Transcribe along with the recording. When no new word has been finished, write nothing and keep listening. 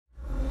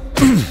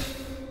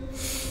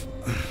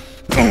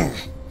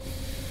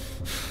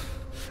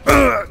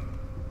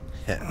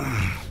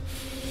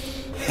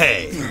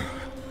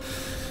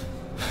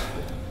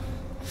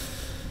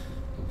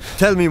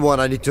tell me what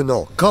I need to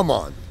know. Come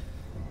on.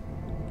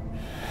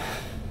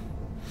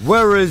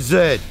 Where is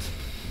it?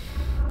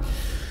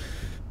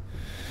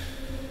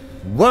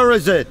 Where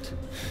is it?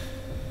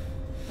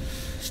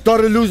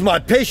 Starting to lose my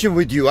patience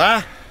with you,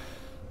 huh?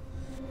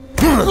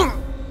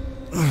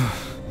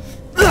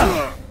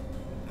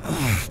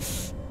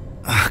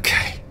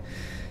 Okay.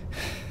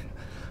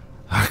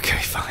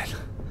 Okay, fine.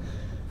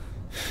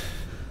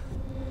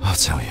 I'll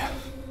tell you.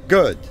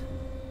 Good.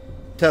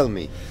 Tell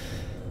me.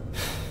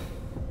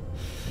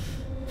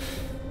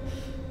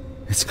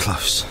 It's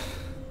close.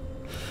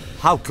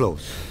 How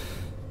close?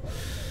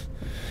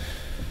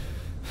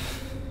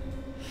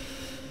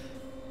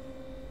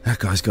 That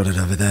guy's got it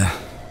over there.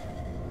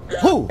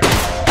 Who?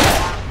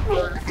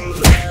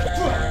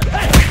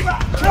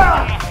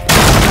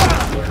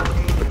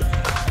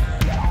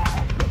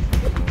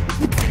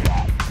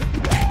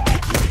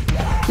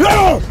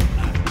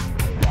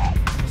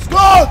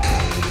 Scott!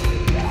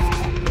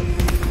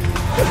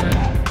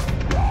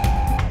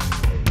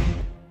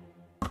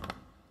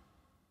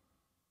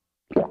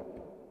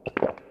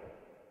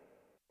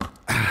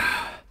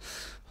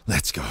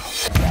 Let's go.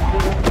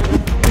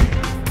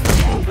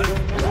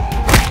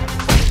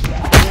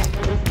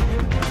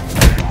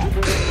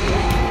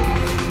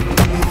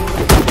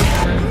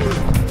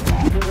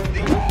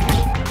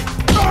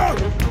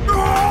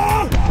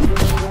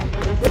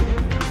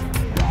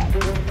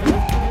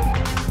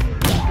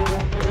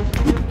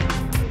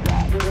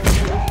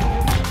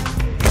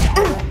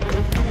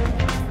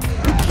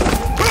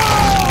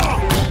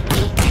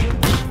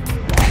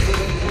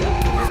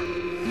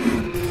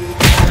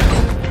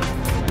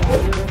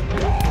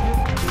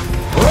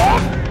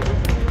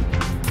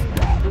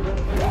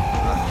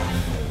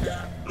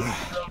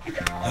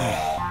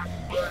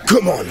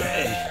 Come on.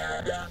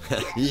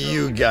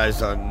 You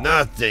guys are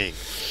nothing.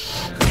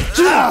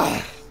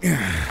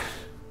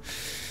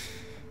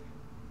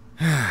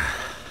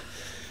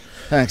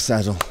 Thanks,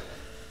 Adel.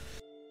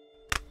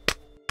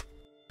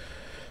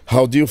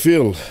 How do you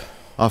feel?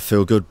 I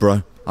feel good,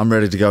 bro. I'm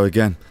ready to go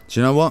again. Do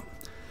you know what?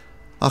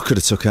 I could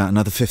have took out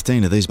another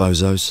 15 of these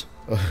bozos.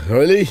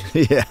 Really?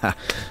 Yeah.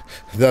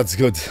 That's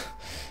good.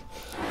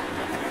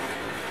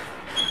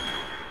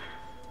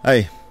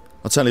 Hey,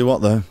 I'll tell you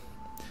what, though.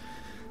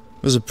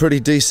 It was a pretty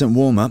decent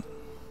warm-up.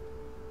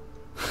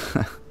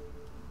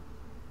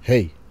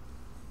 Hey,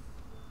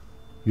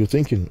 you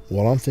thinking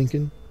what I'm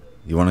thinking?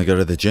 You want to go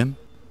to the gym?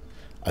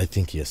 I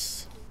think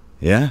yes.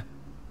 Yeah?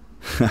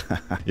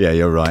 Yeah,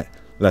 you're right.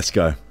 Let's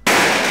go.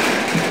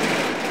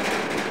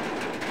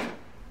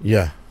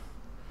 Yeah,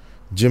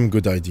 gym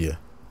good idea.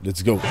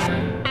 Let's go.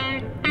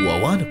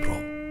 ووان برو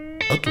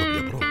اطلب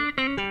يا برو.